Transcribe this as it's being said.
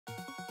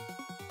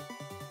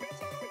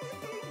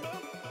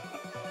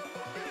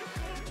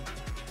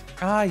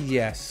Ah,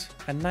 yes.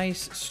 A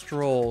nice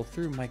stroll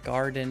through my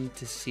garden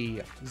to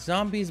see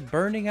zombies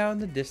burning out in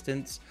the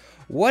distance.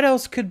 What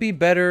else could be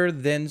better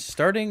than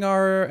starting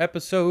our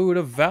episode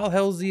of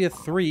Valhelsia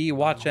 3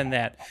 watching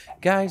that?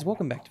 Guys,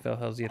 welcome back to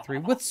Valhelsia 3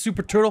 with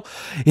Superturtle.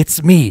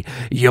 It's me,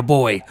 your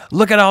boy.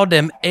 Look at all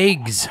them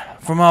eggs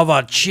from all of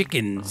our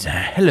chickens.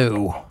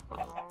 Hello.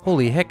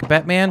 Holy heck,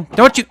 Batman.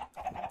 Don't you...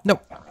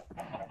 No.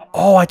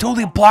 Oh, I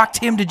totally blocked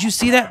him. Did you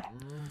see that?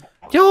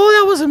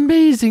 Oh, that was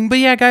amazing. But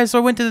yeah, guys, so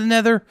I went to the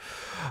Nether.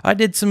 I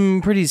did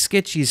some pretty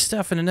sketchy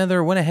stuff in the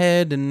Nether. Went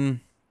ahead and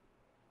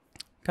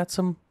got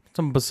some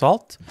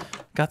basalt.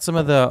 Got some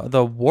of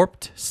the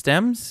warped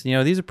stems. You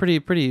know, these are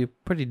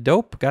pretty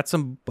dope. Got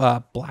some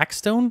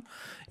blackstone.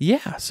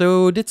 Yeah,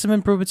 so did some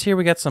improvements here.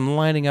 We got some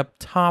lighting up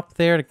top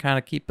there to kind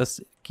of keep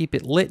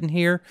it lit in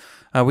here.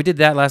 We did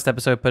that last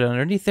episode, put it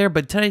underneath there.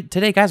 But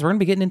today, guys, we're going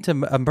to be getting into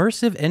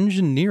immersive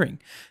engineering.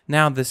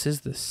 Now, this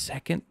is the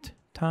second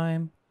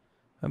time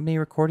of me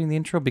recording the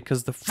intro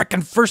because the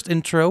freaking first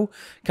intro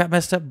got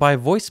messed up by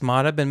voice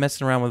mod. I've been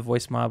messing around with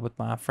voice mod with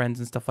my friends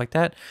and stuff like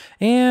that.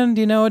 And,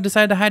 you know, I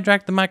decided to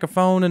hijack the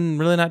microphone and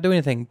really not do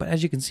anything. But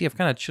as you can see, I've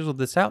kind of chiseled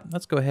this out.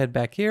 Let's go ahead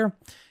back here.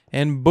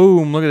 And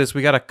boom, look at this.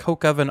 We got a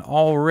coke oven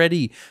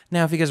already.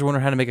 Now, if you guys are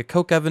wondering how to make a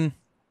coke oven,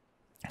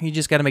 you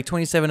just got to make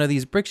 27 of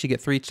these bricks. You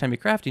get 3 each time you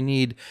craft. You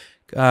need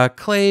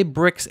clay,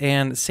 bricks,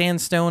 and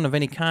sandstone of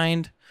any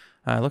kind.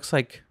 Looks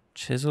like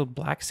chiseled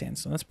black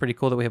sandstone. That's pretty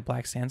cool that we have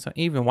black sandstone,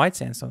 even white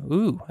sandstone.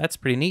 Ooh, that's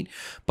pretty neat.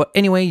 But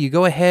anyway, you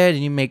go ahead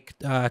and you make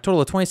a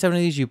total of 27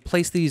 of these. You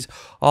place these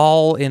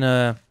all in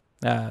a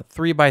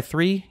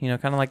 3x3, you know,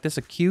 kind of like this,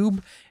 a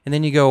cube, and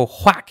then you go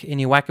whack,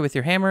 and you whack it with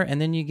your hammer, and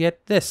then you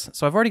get this.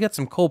 So I've already got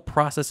some coal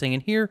processing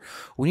in here.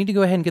 We need to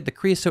go ahead and get the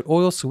creosote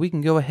oil so we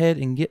can go ahead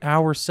and get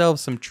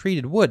ourselves some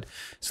treated wood.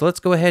 So let's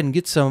go ahead and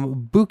get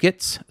some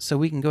buckets so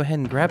we can go ahead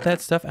and grab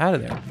that stuff out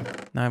of there.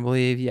 Now I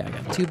believe, yeah, I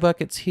got 2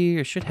 buckets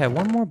here. Should have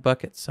 1 more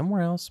bucket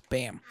somewhere else.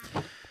 Bam.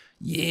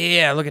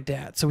 Yeah, look at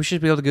that. So we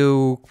should be able to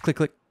go click,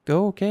 click,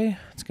 go. Okay,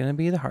 it's going to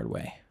be the hard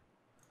way.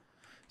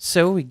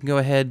 So we can go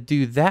ahead and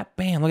do that.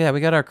 Bam, look at that.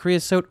 We got our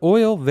creosote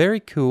oil. Very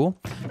cool.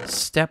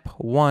 Step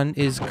 1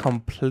 is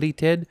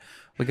completed.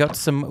 We got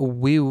some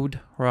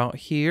wood right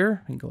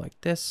here. We can go like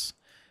this.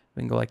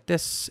 We can go like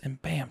this. And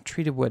bam,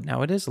 treated wood.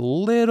 Now, it is a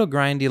little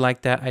grindy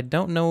like that. I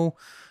don't know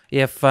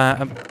if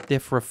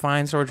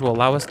refined storage will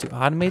allow us to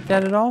automate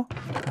that at all.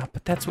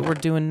 But that's what we're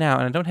doing now.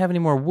 And I don't have any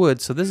more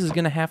wood, so this is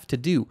going to have to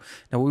do.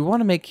 Now, what we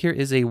want to make here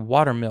is a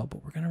water mill,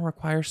 but we're going to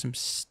require some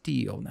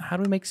steel. Now, how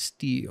do we make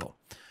steel?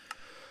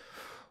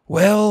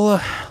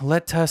 Well,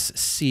 let us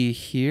see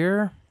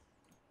here.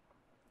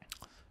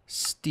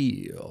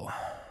 Steel.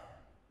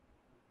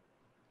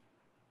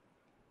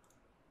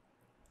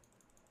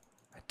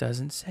 It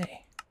doesn't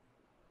say.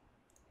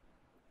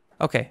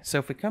 Okay, so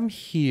if we come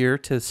here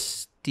to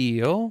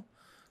steel,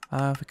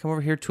 if we come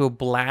over here to a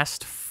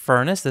blast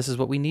furnace, this is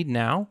what we need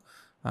now.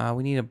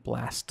 We need a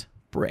blast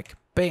brick.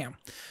 Bam.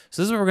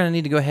 So this is what we're going to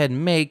need to go ahead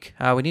and make.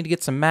 We need to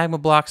get some magma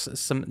blocks,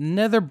 some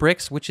nether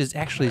bricks, which is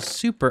actually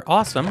super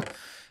awesome,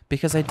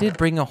 because I did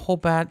bring a whole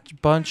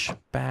bunch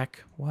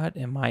back. What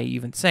am I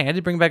even saying? I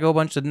did bring back a whole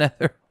bunch of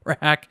nether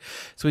rack.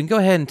 So we can go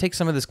ahead and take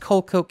some of this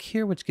coal coke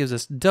here, which gives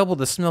us double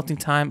the smelting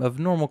time of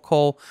normal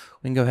coal.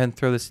 We can go ahead and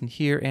throw this in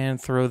here and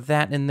throw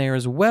that in there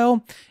as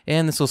well.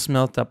 And this will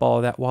smelt up all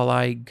of that while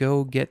I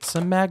go get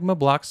some magma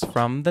blocks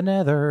from the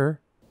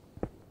nether.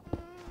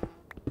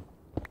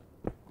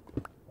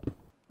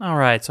 All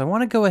right, so I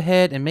want to go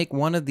ahead and make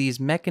one of these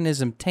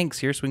mechanism tanks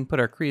here so we can put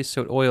our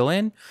creosote oil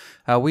in.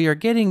 We are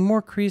getting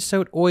more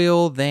creosote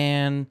oil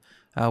than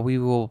we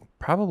will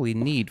probably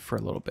need for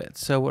a little bit.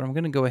 So what I'm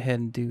going to go ahead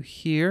and do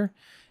here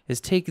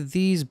is take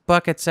these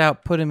buckets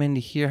out, put them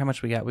into here. How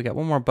much we got? We got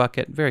 1 more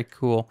bucket. Very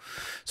cool.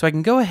 So I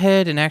can go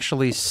ahead and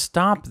actually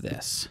stop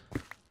this.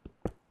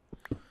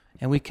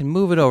 And we can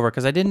move it over,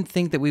 because I didn't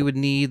think that we would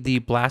need the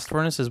blast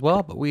furnace as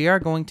well, but we are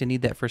going to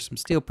need that for some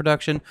steel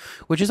production,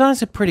 which is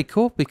honestly pretty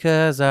cool,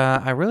 because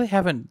I really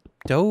haven't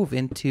dove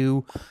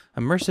into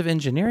immersive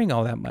engineering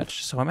all that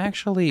much. So I'm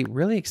actually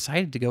really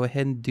excited to go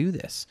ahead and do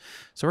this.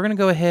 So we're going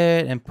to go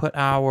ahead and put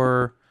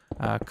our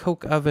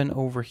coke oven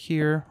over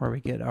here where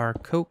we get our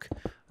coke.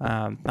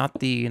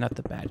 Not the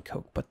bad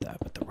coke, but the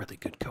really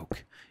good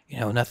coke. You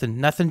know,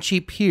 nothing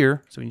cheap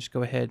here. So we can just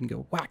go ahead and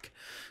go whack.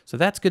 So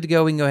that's good to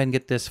go. We can go ahead and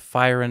get this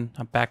firing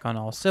back on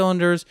all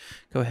cylinders.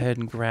 Go ahead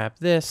and grab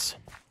this.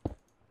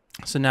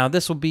 So now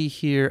this will be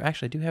here.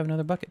 Actually, I do have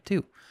another bucket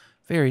too.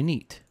 Very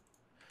neat.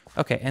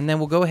 Okay, and then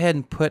we'll go ahead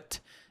and put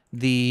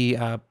the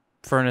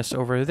furnace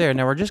over there.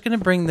 Now we're just going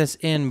to bring this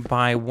in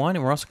by 1,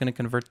 and we're also going to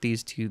convert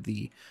these to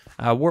the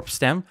warp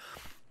stem.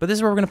 But this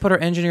is where we're going to put our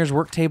engineer's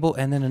work table,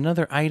 and then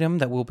another item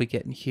that we'll be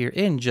getting here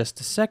in just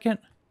a second.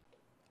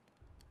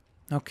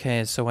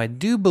 Okay, so I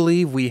do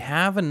believe we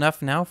have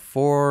enough now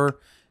for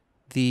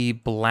the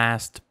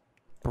blast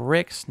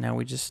bricks. Now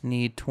we just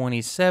need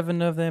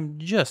 27 of them,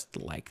 just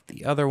like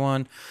the other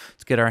one.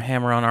 Let's get our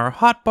hammer on our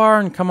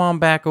hotbar and come on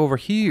back over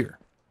here.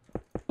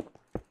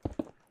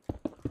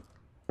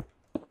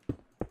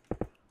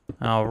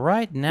 All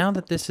right, now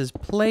that this is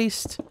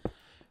placed,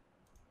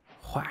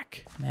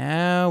 whack.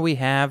 Now we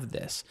have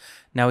this.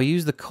 Now we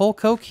use the coal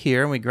coke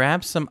here, and we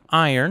grab some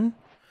iron,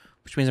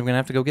 which means I'm going to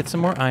have to go get some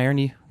more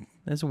iron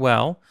as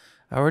well.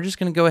 We're just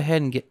going to go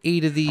ahead and get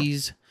 8 of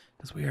these,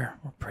 because we're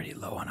pretty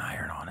low on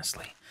iron,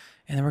 honestly.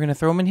 And then we're going to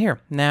throw them in here.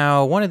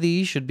 Now, one of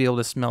these should be able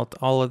to smelt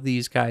all of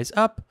these guys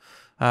up.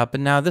 But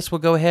now this will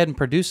go ahead and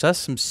produce us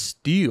some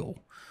steel,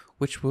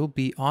 which will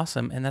be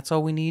awesome. And that's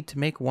all we need to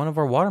make one of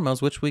our water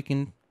mills, which we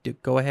can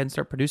go ahead and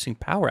start producing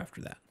power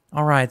after that.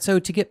 All right, so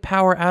to get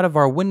power out of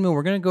our windmill,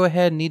 we're going to go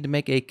ahead and need to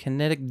make a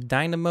kinetic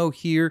dynamo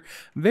here.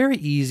 Very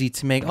easy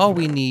to make. All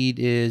we need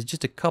is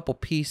just a couple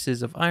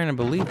pieces of iron. I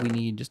believe we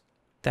need just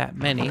that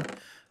many,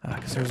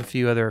 because there's a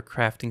few other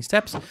crafting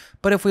steps.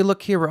 But if we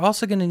look here, we're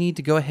also going to need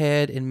to go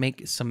ahead and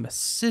make some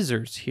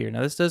scissors here.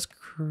 Now, this does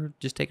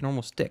just take a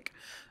normal stick.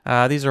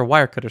 These are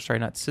wire cutters, sorry,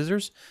 not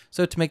scissors.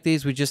 So to make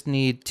these, we just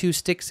need 2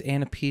 sticks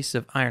and a piece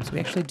of iron. So we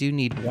actually do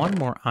need 1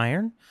 more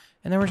iron,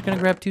 and then we're just going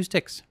to grab 2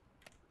 sticks.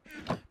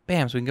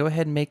 Bam, so we can go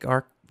ahead and make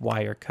our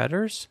wire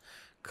cutters.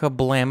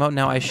 Kablamo.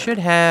 Now, I should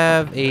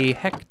have a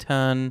heck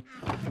ton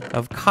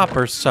of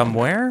copper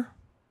somewhere.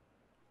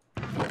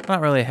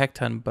 Not really a heck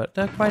ton, but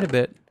quite a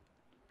bit.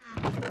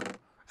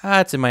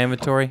 It's in my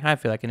inventory. I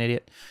feel like an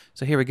idiot.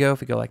 So here we go.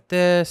 If we go like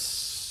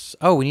this.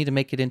 Oh, we need to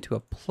make it into a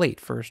plate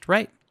first,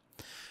 right?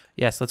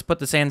 Yes, let's put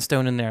the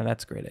sandstone in there.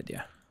 That's a great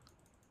idea.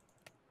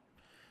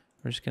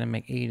 We're just going to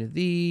make 8 of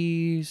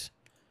these.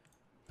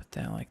 Put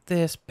that like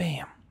this.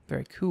 Bam.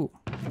 Very cool.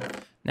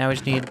 Now we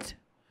just need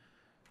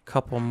a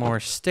couple more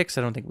sticks.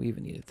 I don't think we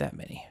even needed that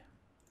many.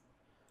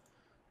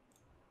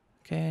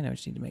 Okay, now we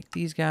just need to make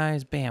these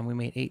guys. Bam, we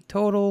made 8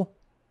 total.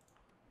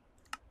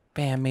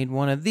 Bam, made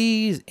 1 of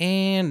these,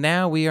 and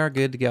now we are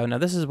good to go. Now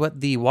this is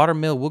what the water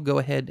mill will go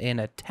ahead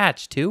and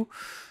attach to.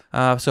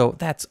 So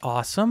that's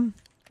awesome.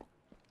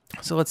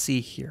 So let's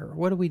see here.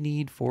 What do we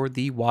need for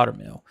the water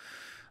mill?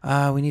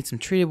 We need some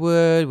treated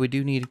wood. We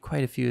do need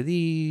quite a few of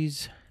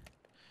these.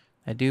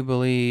 I do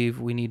believe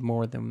we need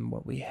more than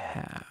what we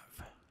have.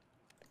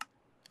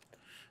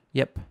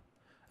 Yep.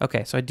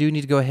 Okay, so I do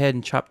need to go ahead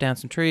and chop down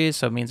some trees,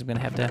 so it means I'm going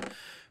to have to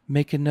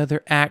make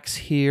another axe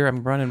here.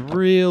 I'm running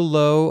real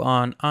low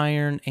on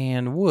iron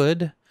and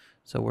wood,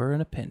 so we're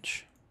in a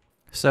pinch.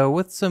 So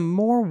with some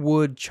more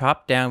wood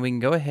chopped down, we can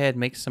go ahead and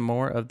make some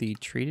more of the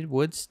treated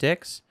wood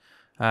sticks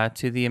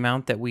to the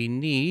amount that we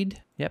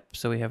need. Yep,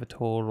 so we have a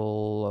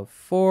total of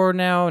 4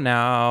 now.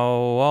 Now,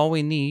 all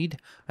we need,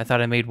 I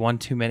thought I made 1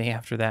 too many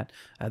after that.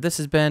 This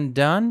has been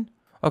done.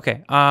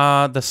 Okay,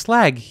 the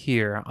slag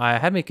here, I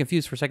had me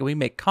confused for a second. We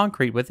make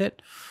concrete with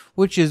it,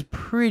 which is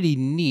pretty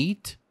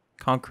neat.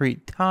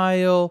 Concrete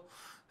tile,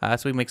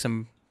 so we make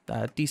some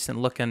decent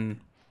looking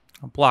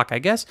block, I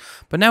guess.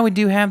 But now we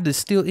do have the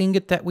steel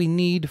ingot that we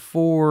need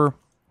for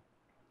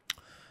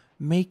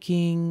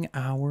making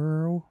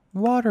our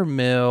water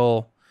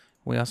mill.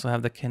 We also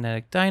have the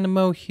kinetic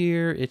dynamo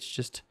here. It's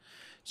just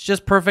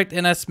perfect.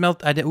 And I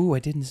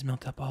didn't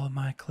smelt up all of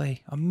my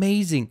clay.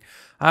 Amazing.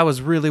 I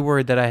was really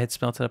worried that I had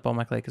smelted up all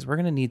my clay, because we're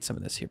gonna need some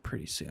of this here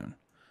pretty soon.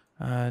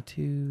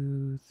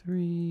 2,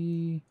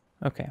 3.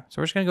 Okay,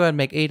 so we're just gonna go ahead and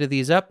make 8 of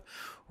these up.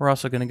 We're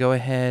also gonna go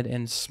ahead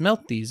and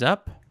smelt these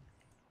up.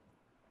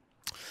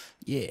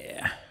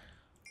 Yeah.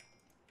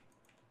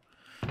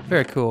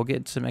 Very cool.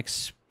 Get some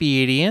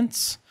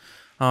experience.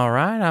 All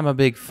right, I'm a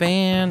big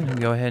fan.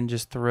 Go ahead and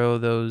just throw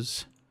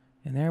those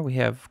in there. We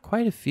have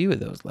quite a few of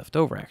those left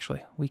over,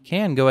 actually. We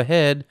can go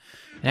ahead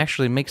and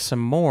actually make some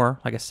more,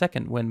 like a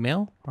second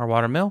windmill or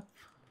water mill.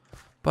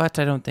 But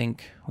I don't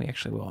think we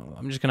actually will.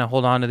 I'm just going to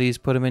hold on to these,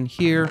 put them in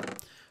here,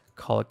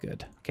 call it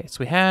good. Okay, so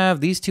we have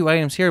these 2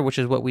 items here, which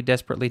is what we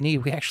desperately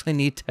need. We actually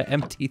need to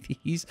empty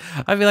these.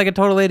 I feel like a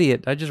total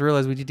idiot. I just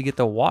realized we need to get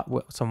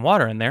some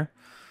water in there.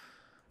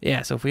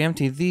 Yeah, so if we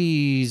empty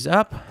these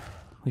up,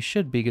 we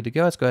should be good to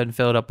go. Let's go ahead and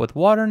fill it up with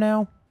water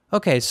now.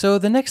 Okay, so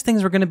the next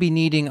things we're going to be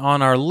needing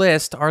on our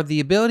list are the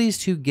abilities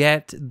to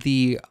get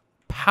the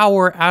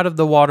power out of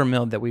the water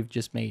mill that we've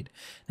just made.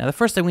 Now, the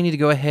first thing we need to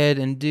go ahead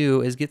and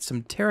do is get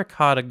some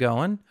terracotta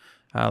going,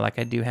 like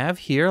I do have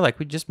here, like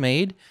we just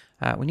made.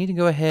 We need to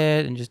go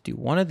ahead and just do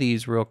 1 of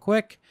these real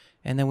quick,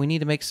 and then we need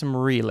to make some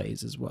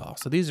relays as well.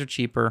 So these are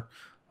cheaper.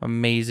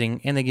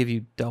 Amazing, and they give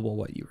you double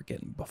what you were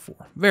getting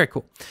before. Very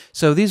cool.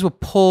 So these will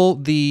pull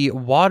the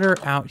water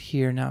out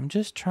here. Now I'm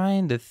just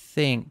trying to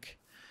think,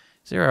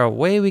 is there a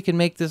way we can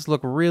make this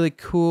look really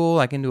cool,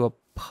 like into a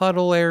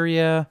puddle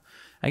area?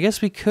 I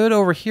guess we could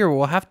over here.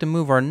 We'll have to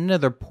move our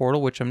nether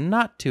portal, which I'm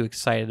not too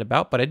excited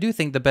about, but I do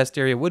think the best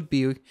area would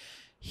be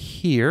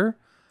here.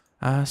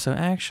 So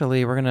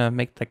actually, we're gonna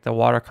make like the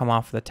water come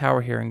off of the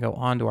tower here and go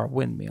onto our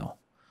windmill.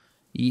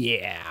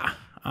 Yeah.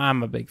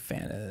 I'm a big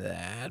fan of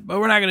that, but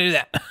we're not going to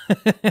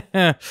do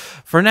that.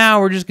 For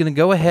now, we're just going to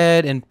go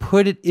ahead and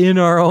put it in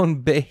our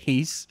own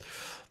base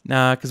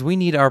because we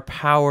need our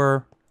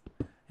power,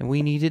 and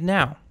we need it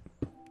now.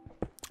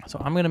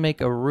 So I'm going to make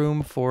a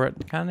room for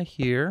it kind of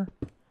here.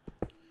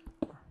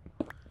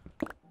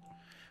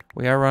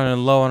 We are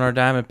running low on our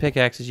diamond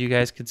pickaxe, as you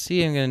guys can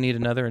see. I'm going to need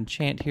another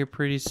enchant here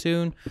pretty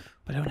soon.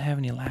 But I don't have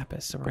any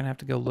lapis, so we're going to have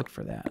to go look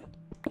for that.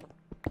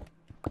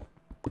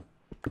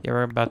 Yeah,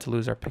 we're about to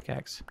lose our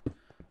pickaxe.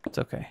 It's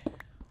okay.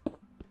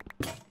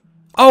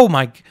 Oh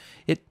my...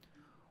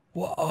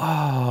 Whoa,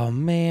 oh,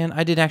 man.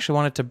 I didn't actually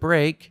want it to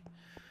break.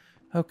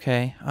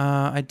 Okay.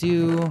 I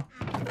do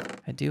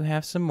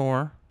have some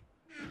more.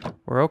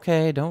 We're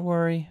okay. Don't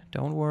worry.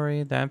 Don't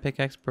worry. That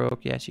pickaxe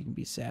broke. Yes, you can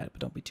be sad, but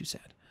don't be too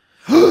sad.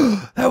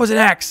 That was an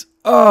axe.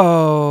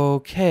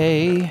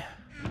 Okay.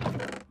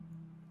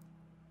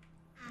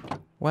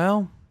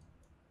 Well,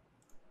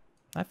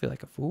 I feel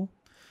like a fool.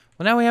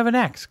 Well, now we have an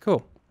axe.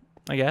 Cool,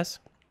 I guess.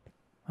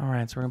 All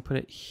right, so we're going to put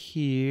it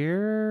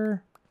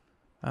here.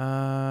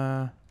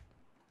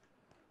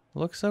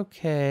 Looks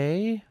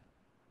okay.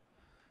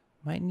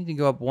 Might need to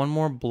go up one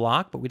more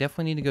block, but we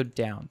definitely need to go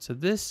down. So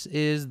this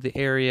is the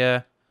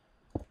area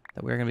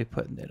that we're going to be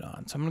putting it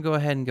on. So I'm going to go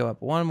ahead and go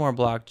up one more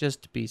block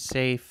just to be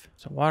safe.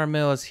 So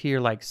watermill is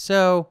here like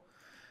so.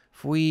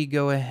 If we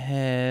go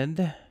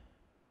ahead,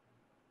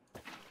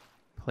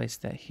 place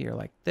that here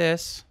like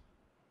this.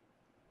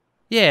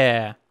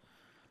 Yeah.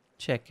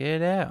 Check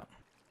it out.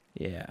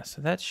 Yeah,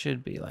 so that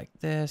should be like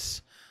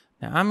this.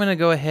 Now I'm going to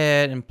go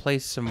ahead and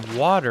place some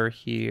water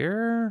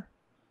here.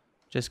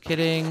 Just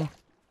kidding.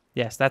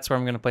 Yes, that's where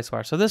I'm going to place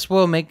water. So this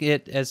will make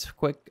it as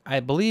quick.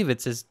 I believe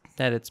it's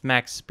at its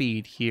max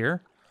speed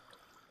here.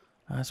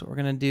 So what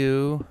we're going to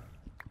do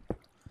is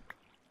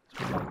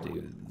we're going to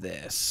do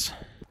this.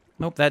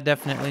 Nope, that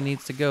definitely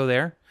needs to go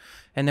there.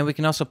 And then we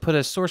can also put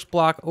a source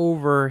block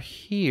over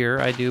here,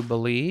 I do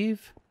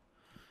believe.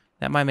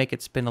 That might make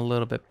it spin a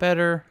little bit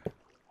better.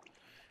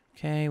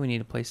 Okay, we need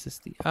to place this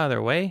the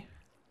other way.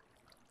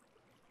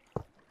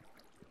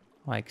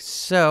 Like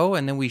so.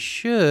 And then we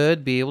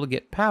should be able to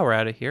get power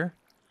out of here.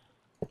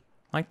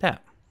 Like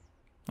that.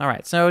 All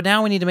right, so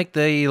now we need to make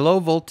the low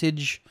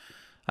voltage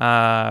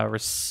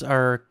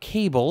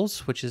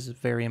cables, which is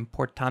very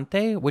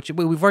importante, which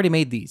we've already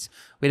made these.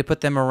 We had to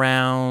put them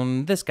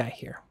around this guy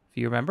here, if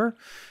you remember.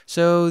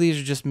 So these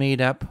are just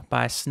made up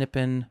by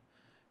snipping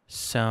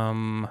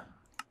some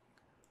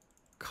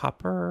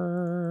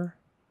copper.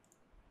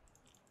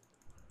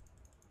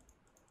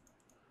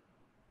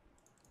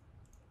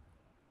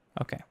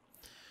 Okay.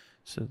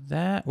 So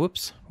that,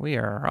 whoops, we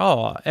are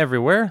all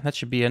everywhere. That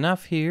should be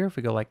enough here if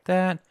we go like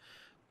that.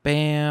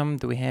 Bam.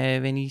 Do we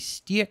have any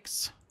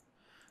sticks?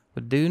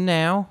 We'll do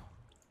now.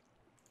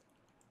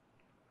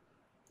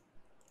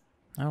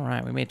 All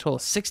right, we made a total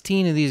of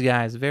 16 of these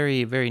guys.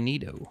 Very, very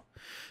neato,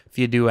 if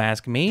you do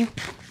ask me.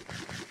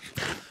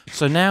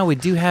 So now we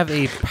do have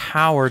a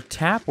power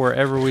tap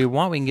wherever we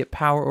want. We can get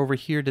power over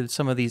here to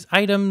some of these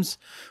items,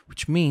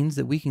 which means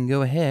that we can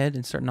go ahead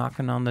and start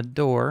knocking on the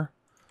door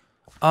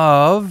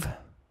of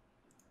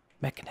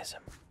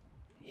mechanism.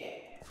 Yeah.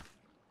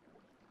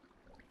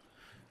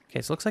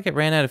 Okay, so it looks like it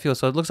ran out of fuel.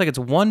 So it looks like it's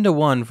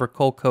 1-to-1 for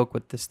coal coke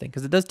with this thing,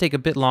 because it does take a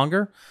bit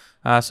longer.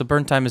 So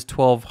burn time is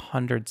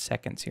 1,200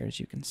 seconds here,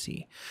 as you can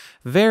see.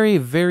 Very,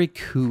 very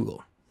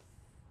cool.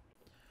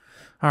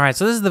 All right,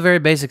 so this is the very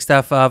basic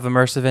stuff of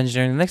immersive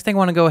engineering. The next thing I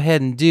want to go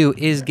ahead and do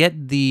is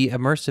get the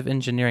immersive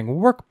engineering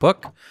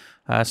workbook.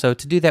 So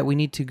to do that, we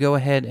need to go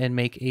ahead and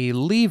make a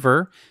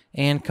lever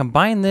and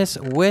combine this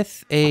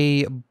with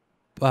a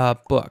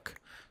book.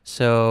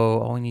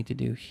 So all we need to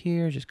do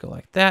here, just go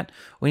like that.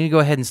 We need to go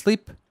ahead and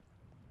sleep.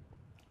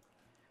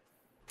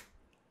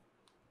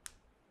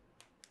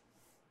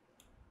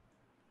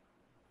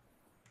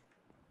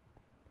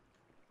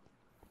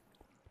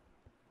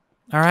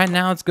 All right,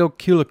 now let's go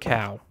kill a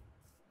cow.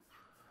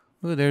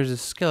 Ooh, there's a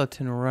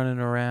skeleton running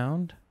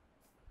around.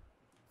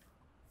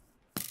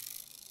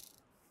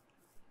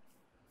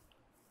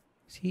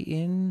 Is he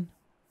in?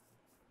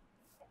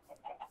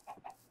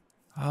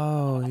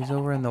 Oh, he's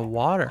over in the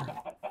water.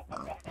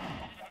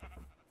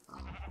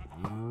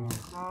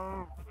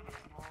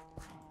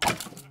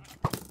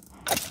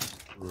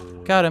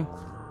 Got him.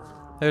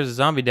 There's a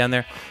zombie down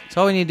there.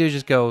 So all we need to do is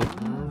just go.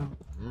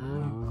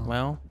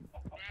 Well.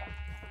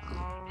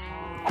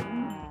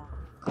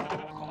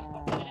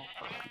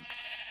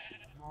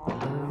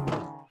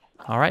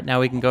 All right, now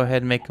we can go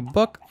ahead and make a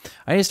book.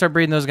 I need to start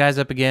breeding those guys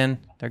up again.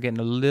 They're getting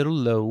a little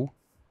low.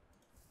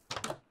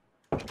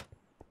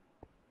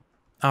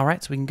 All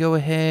right, so we can go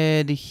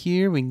ahead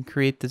here. We can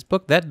create this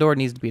book. That door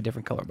needs to be a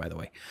different color, by the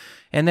way.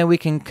 And then we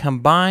can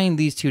combine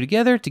these two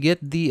together to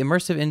get the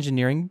immersive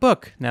engineering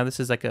book. Now, this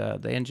is like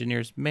the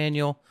engineer's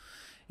manual.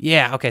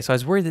 Yeah, okay, so I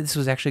was worried that this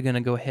was actually going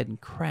to go ahead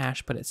and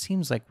crash, but it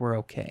seems like we're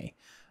okay.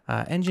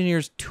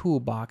 Engineer's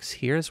toolbox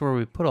here is where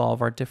we put all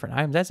of our different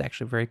items. That's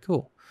actually very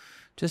cool.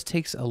 Just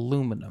takes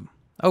aluminum.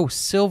 Oh,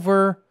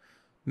 silver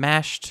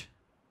mashed.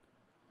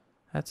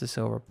 That's a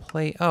silver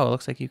plate. Oh, it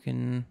looks like you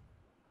can...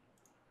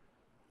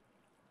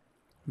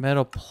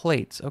 Metal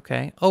plates.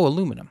 Okay. Oh,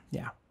 aluminum.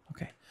 Yeah.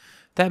 Okay.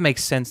 That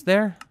makes sense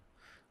there.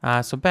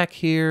 So back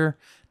here.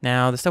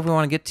 Now, the stuff we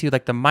want to get to,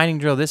 like the mining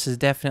drill, this is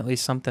definitely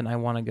something I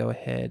want to go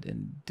ahead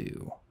and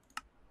do.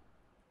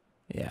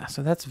 Yeah,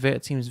 so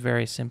it seems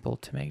very simple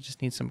to make.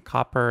 Just need some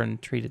copper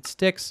and treated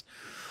sticks.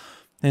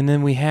 And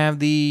then we have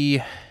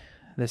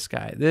this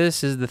guy.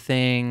 This is the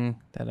thing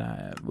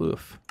that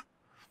oof.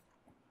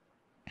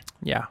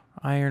 Yeah,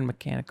 iron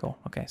mechanical.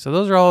 Okay, so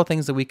those are all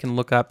things that we can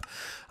look up.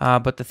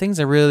 But the things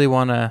I really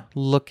want to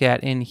look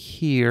at in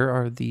here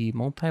are the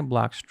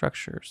multi-block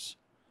structures.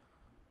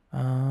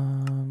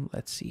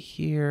 Let's see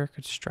here.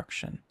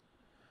 Construction.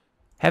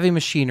 Heavy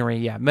machinery.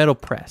 Yeah, metal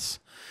press.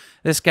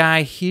 This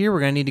guy here,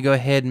 we're going to need to go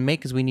ahead and make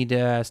because we need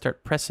to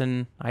start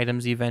pressing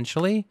items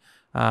eventually.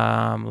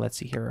 Let's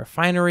see here.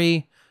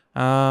 Refinery.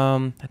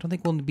 I don't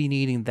think we'll be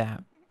needing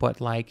that,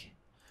 but like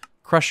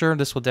crusher,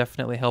 this will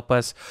definitely help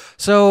us.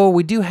 So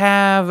we do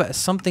have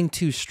something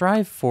to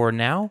strive for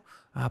now.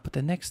 But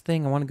the next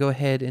thing I want to go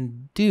ahead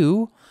and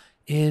do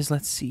is,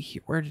 let's see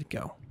here. Where did it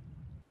go?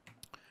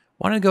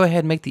 Want to go ahead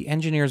and make the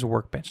engineer's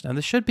workbench. Now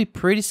this should be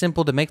pretty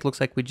simple to make.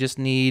 Looks like we just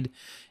need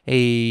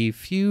a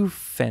few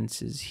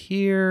fences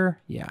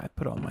here. Yeah, I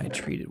put all my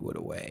treated wood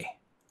away.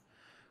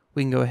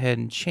 We can go ahead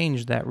and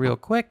change that real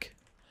quick.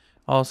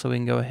 Also, we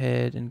can go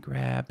ahead and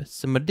grab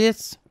some of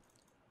this.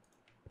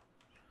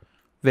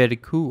 Very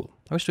cool.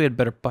 I wish we had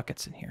better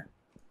buckets in here.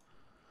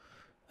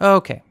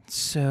 Okay,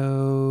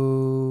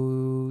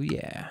 so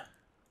yeah.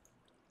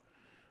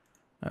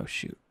 Oh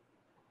shoot.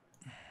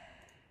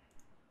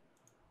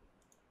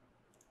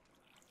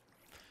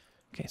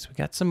 Okay, so we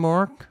got some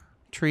more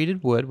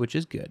treated wood, which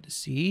is good to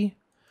see.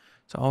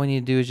 So all we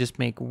need to do is just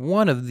make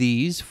one of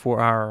these for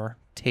our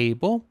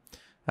table.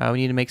 We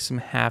need to make some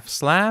half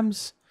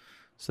slabs.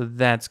 So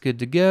that's good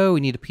to go.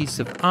 We need a piece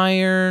of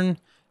iron.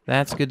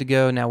 That's good to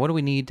go. Now, what do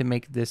we need to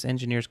make this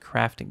engineer's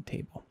crafting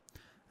table?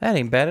 That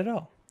ain't bad at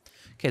all.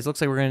 Okay, so it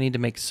looks like we're going to need to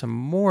make some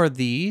more of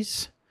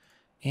these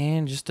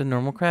and just a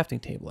normal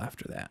crafting table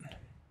after that.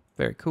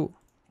 Very cool.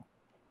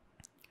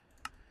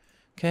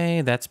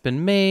 Okay, that's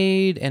been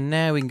made, and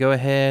now we can go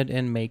ahead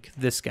and make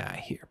this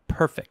guy here.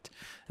 Perfect.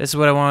 This is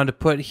what I wanted to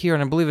put here,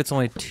 and I believe it's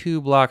only 2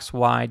 blocks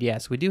wide.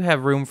 Yes, we do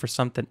have room for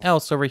something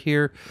else over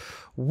here,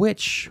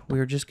 which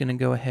we're just going to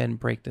go ahead and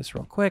break this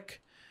real quick.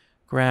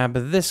 Grab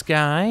this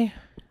guy,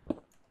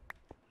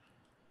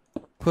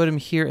 put him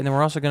here, and then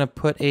we're also going to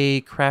put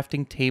a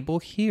crafting table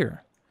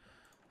here.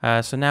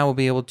 So now we'll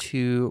be able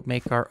to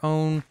make our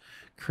own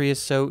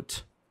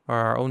creosote, or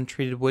our own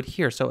treated wood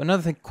here. So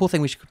another cool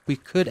thing we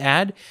could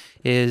add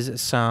is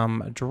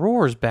some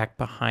drawers back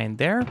behind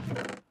there.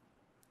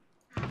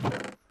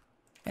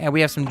 And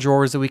we have some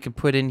drawers that we could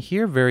put in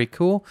here. Very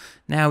cool.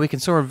 Now we can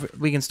store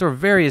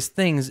various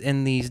things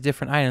in these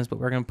different items, but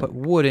we're going to put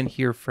wood in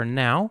here for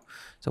now.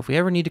 So if we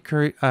ever need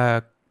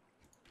to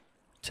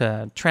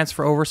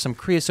transfer over some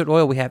creosote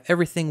oil, we have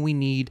everything we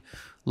need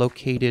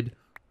located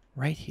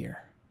right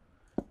here.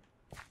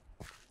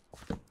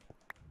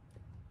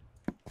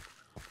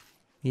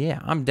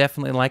 Yeah, I'm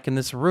definitely liking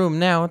this room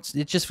now.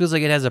 It just feels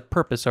like it has a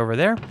purpose over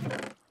there.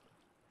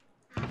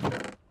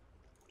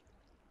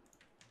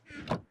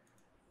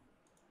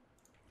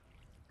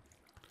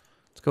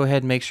 Let's go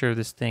ahead and make sure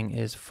this thing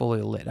is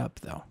fully lit up,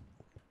 though.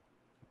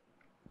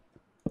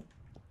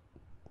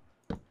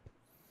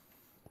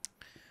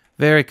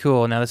 Very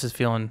cool. Now this is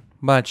feeling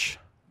much,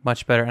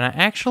 much better. And I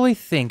actually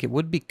think it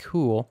would be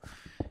cool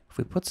if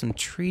we put some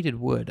treated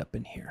wood up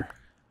in here.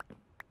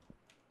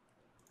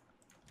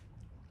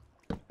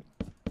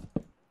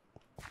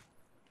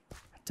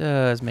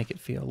 Does make it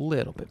feel a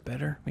little bit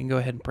better. We can go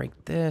ahead and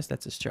break this.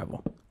 That's a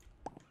shovel.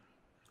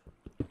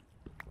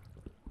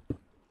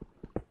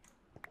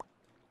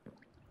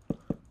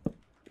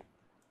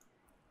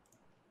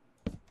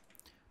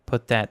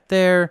 Put that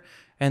there.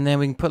 And then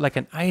we can put like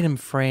an item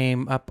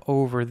frame up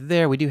over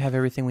there. We do have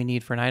everything we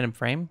need for an item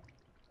frame.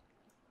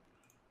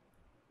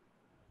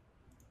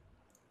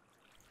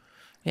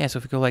 Yeah, so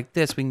if we go like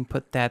this, we can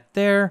put that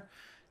there.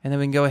 And then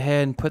we can go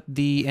ahead and put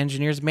the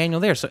engineer's manual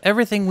there. So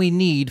everything we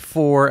need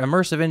for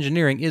immersive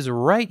engineering is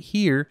right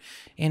here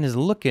and is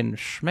looking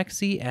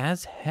schmexy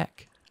as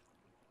heck.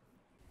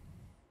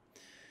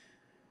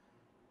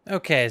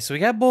 Okay, so we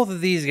got both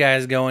of these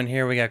guys going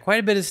here. We got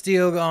quite a bit of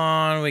steel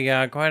on. We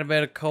got quite a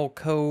bit of coal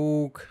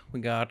coke.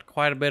 We got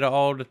quite a bit of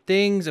all the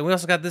things. And we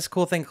also got this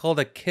cool thing called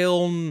a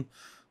kiln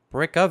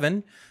brick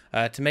oven.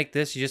 To make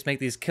this, you just make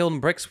these kiln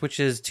bricks, which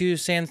is 2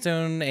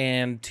 sandstone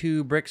and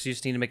 2 bricks. You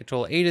just need to make a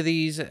total of 8 of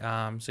these.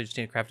 So you just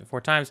need to craft it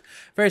 4 times.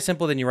 Very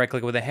simple. Then you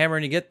right-click with a hammer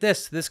and you get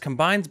this. This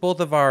combines both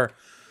of our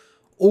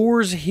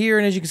ores here,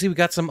 and as you can see, we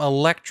got some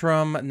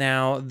electrum.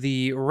 Now,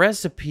 the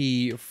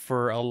recipe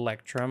for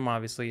electrum,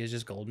 obviously, is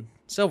just gold and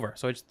silver.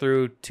 So I just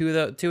threw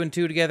 2 and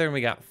 2 together, and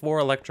we got 4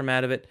 electrum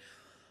out of it.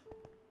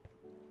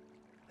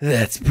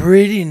 That's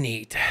pretty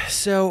neat.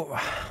 So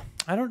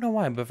I don't know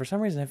why, but for some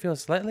reason I feel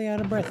slightly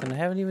out of breath and I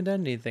haven't even done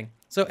anything.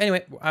 So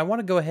anyway, I want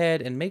to go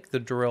ahead and make the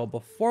drill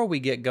before we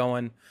get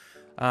going.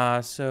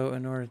 So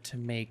in order to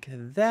make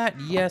that,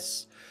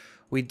 yes,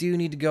 we do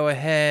need to go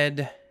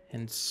ahead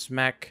and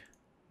smack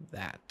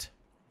that.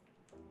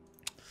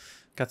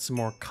 Got some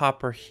more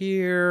copper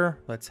here.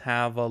 Let's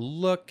have a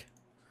look.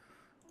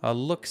 A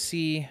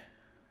look-see.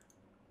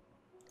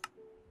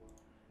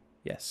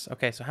 Yes.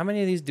 Okay, so how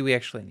many of these do we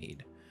actually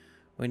need?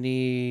 We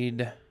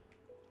need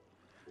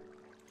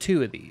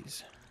 2 of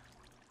these.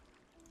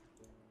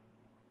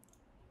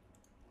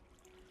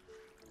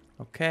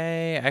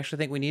 Okay, I actually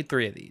think we need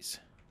 3 of these.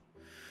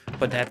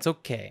 But that's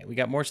okay. We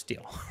got more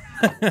steel.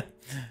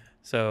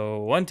 So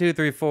 1, 2,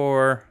 3,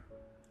 4.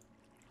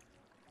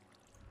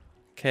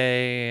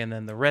 Okay, and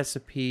then the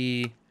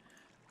recipe.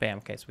 Bam.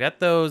 Okay, so we got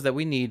those that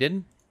we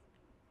needed.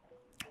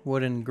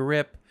 Wooden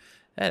grip.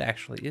 That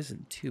actually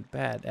isn't too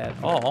bad at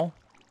all.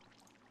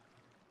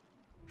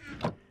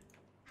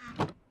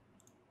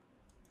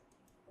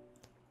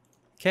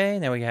 Okay,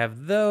 now we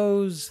have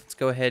those. Let's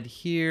go ahead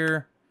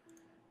here.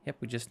 Yep,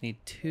 we just need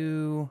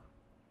 2.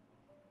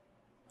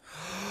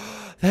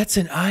 That's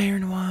an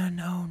iron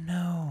one. Oh,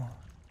 no.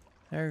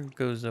 There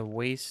goes a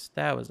waste.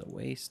 That was a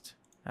waste.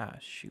 Ah,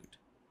 shoot.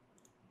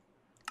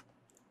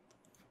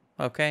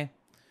 Okay.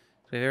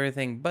 So we have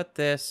everything but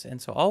this.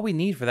 And so all we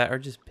need for that are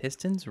just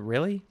pistons?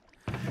 Really?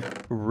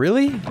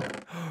 Really?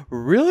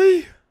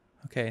 Really?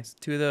 Okay, so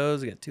 2 of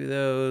those. We got 2 of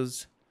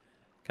those.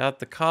 Got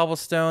the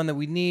cobblestone that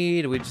we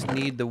need. We just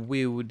need the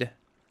wood.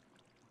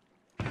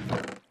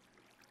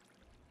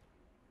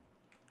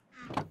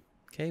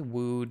 Okay,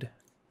 wood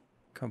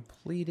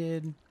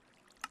completed.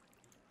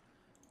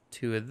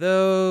 2 of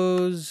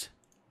those.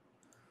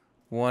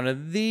 1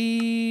 of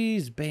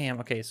these. Bam.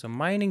 Okay, so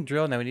mining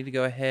drill. Now we need to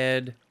go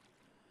ahead.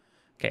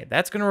 Okay,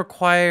 that's going to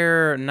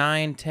require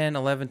 9, 10,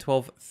 11,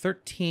 12,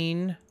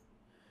 13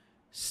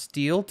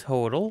 steel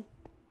total.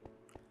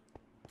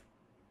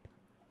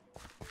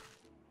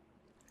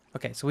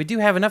 Okay, so we do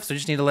have enough, so we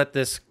just need to let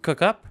this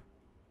cook up,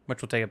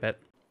 which will take a bit.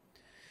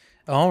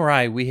 All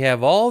right, we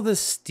have all the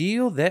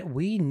steel that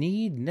we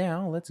need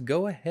now. Let's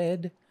go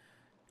ahead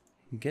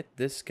and get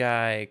this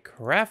guy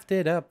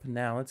crafted up.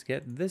 Now, let's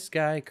get this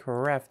guy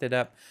crafted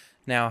up.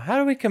 Now, how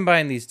do we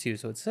combine these two?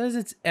 So it says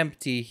it's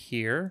empty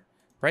here.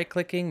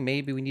 Right-clicking,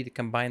 maybe we need to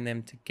combine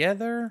them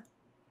together.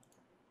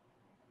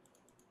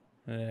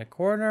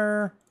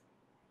 Corner.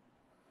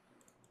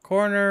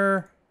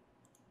 Corner.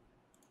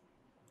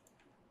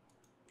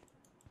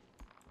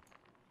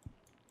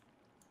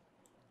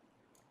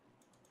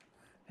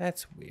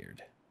 That's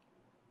weird.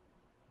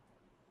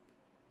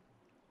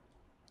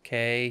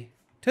 Okay,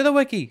 to the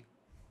wiki.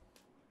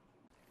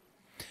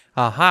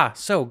 Aha,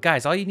 so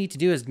guys, all you need to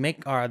do is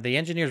make the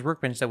engineer's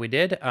workbench that we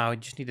did. We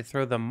just need to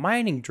throw the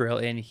mining drill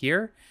in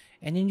here,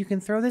 and then you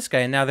can throw this guy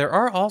in. Now, there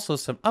are also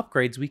some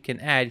upgrades we can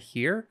add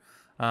here,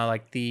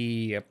 like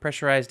the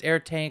pressurized air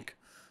tank,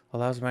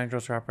 allows the mining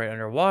drill to operate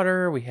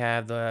underwater. We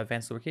have the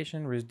advanced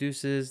lubrication,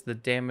 reduces the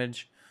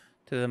damage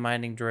to the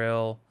mining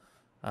drill,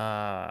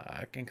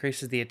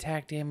 increases the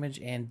attack damage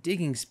and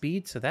digging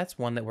speed. So that's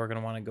one that we're going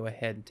to want to go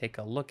ahead and take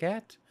a look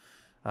at.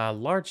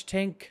 Large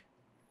tank.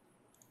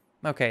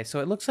 Okay, so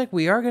it looks like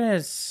we are going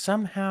to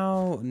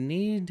somehow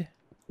need...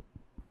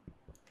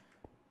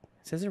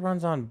 It says it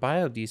runs on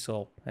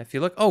biodiesel. If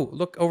you look... Oh,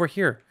 look over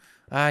here.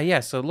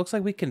 Yeah, so it looks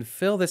like we can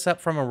fill this up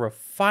from a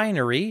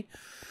refinery.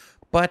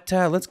 But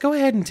let's go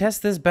ahead and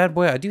test this bad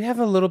boy. I do have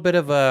a little bit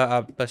of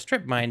a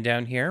strip mine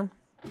down here.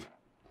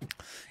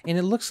 And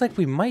it looks like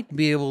we might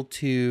be able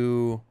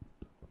to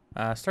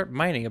start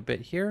mining a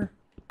bit here.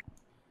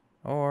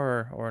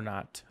 Or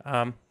not.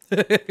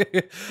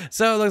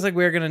 So it looks like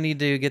we're going to need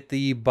to get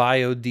the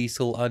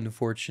biodiesel,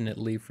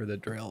 unfortunately, for the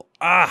drill.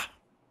 Ah!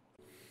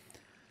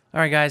 All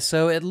right, guys,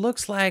 so it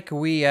looks like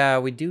we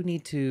do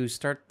need to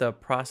start the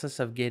process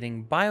of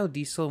getting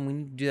biodiesel, and we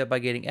need to do that by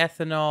getting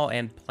ethanol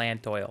and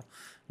plant oil.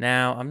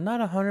 Now, I'm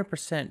not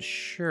 100%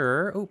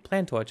 sure. Oh,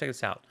 plant oil, check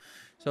this out.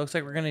 So it looks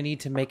like we're going to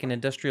need to make an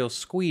industrial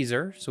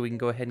squeezer, so we can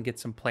go ahead and get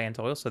some plant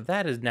oil. So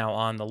that is now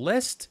on the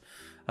list.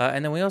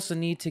 And then we also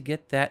need to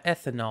get that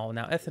ethanol.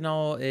 Now,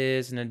 ethanol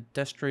is an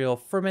industrial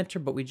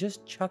fermenter, but we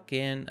just chuck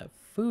in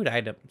food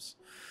items.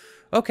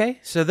 Okay,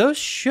 so those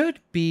should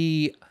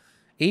be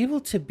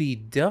able to be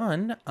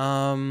done.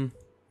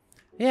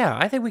 Yeah,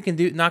 I think we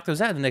can knock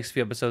those out in the next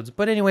few episodes.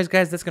 But anyways,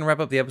 guys, that's going to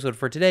wrap up the episode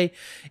for today.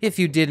 If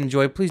you did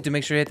enjoy, please do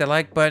make sure to hit that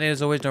like button. And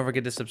as always, don't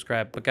forget to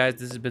subscribe. But guys,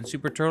 this has been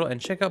Superturtle,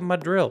 and check out my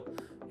drill.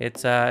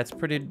 It's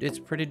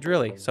pretty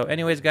drilly. So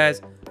anyways,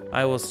 guys,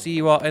 I will see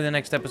you all in the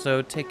next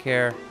episode. Take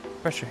care.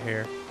 Brush your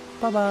hair.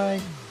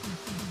 Bye-bye.